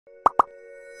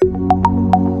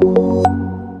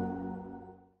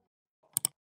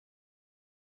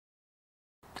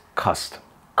Custom.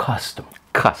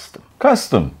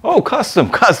 Oh,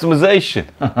 customization.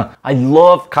 I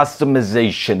love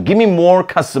customization. Give me more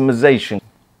customization.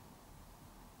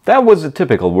 That was a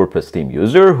typical WordPress theme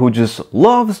user who just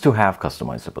loves to have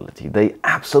customizability. They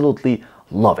absolutely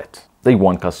love it. They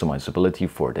want customizability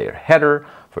for their header,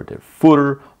 for their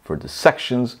footer, for the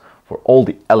sections, for all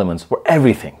the elements, for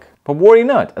everything. But worry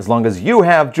not, as long as you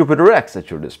have JupyterX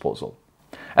at your disposal.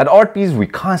 At ArtBees, we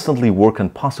constantly work on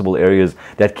possible areas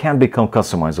that can become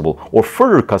customizable or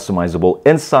further customizable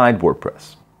inside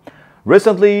WordPress.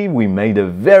 Recently, we made a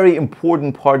very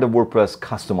important part of WordPress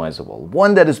customizable,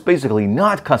 one that is basically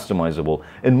not customizable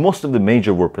in most of the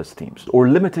major WordPress themes, or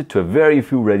limited to a very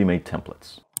few ready-made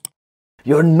templates.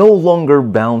 You're no longer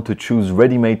bound to choose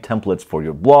ready-made templates for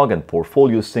your blog and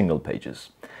portfolio single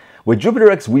pages. With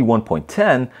JupyterX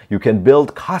v1.10, you can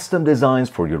build custom designs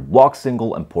for your blog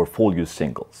single and portfolio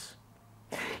singles.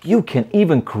 You can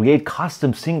even create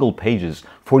custom single pages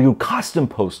for your custom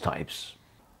post types.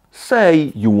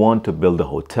 Say you want to build a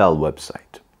hotel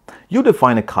website. You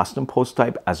define a custom post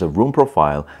type as a room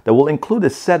profile that will include a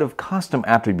set of custom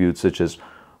attributes such as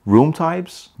room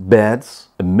types, beds,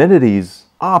 amenities,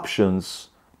 options,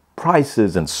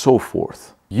 prices, and so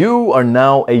forth. You are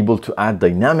now able to add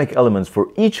dynamic elements for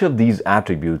each of these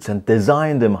attributes and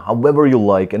design them however you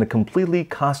like in a completely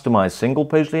customized single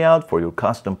page layout for your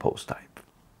custom post type.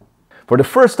 For the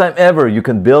first time ever, you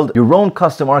can build your own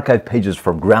custom archive pages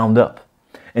from ground up.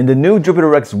 In the new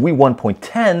JupyterX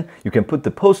v1.10, you can put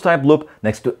the post type loop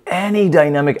next to any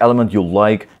dynamic element you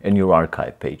like in your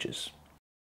archive pages.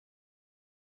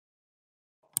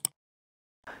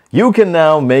 You can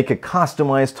now make a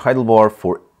customized title bar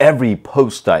for every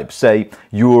post type. Say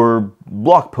your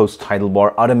blog post title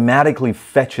bar automatically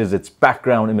fetches its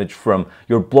background image from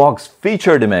your blog's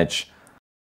featured image.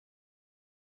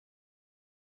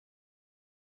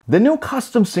 The new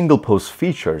custom single post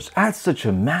features add such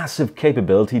a massive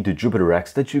capability to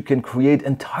JupyterX that you can create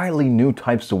entirely new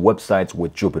types of websites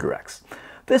with JupyterX.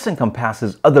 This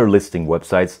encompasses other listing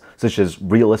websites such as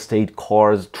real estate,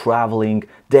 cars, traveling,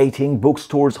 dating,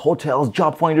 bookstores, hotels,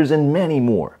 job finders, and many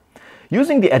more.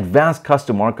 Using the advanced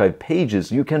custom archive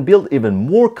pages, you can build even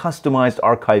more customized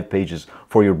archive pages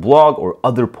for your blog or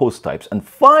other post types. And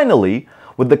finally,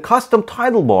 with the custom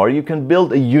title bar, you can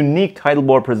build a unique title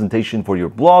bar presentation for your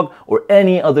blog or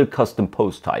any other custom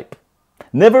post type.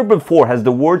 Never before has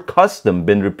the word custom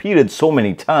been repeated so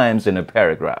many times in a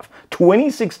paragraph,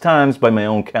 26 times by my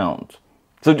own count.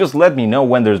 So just let me know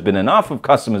when there's been enough of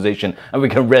customization and we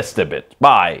can rest a bit.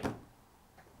 Bye.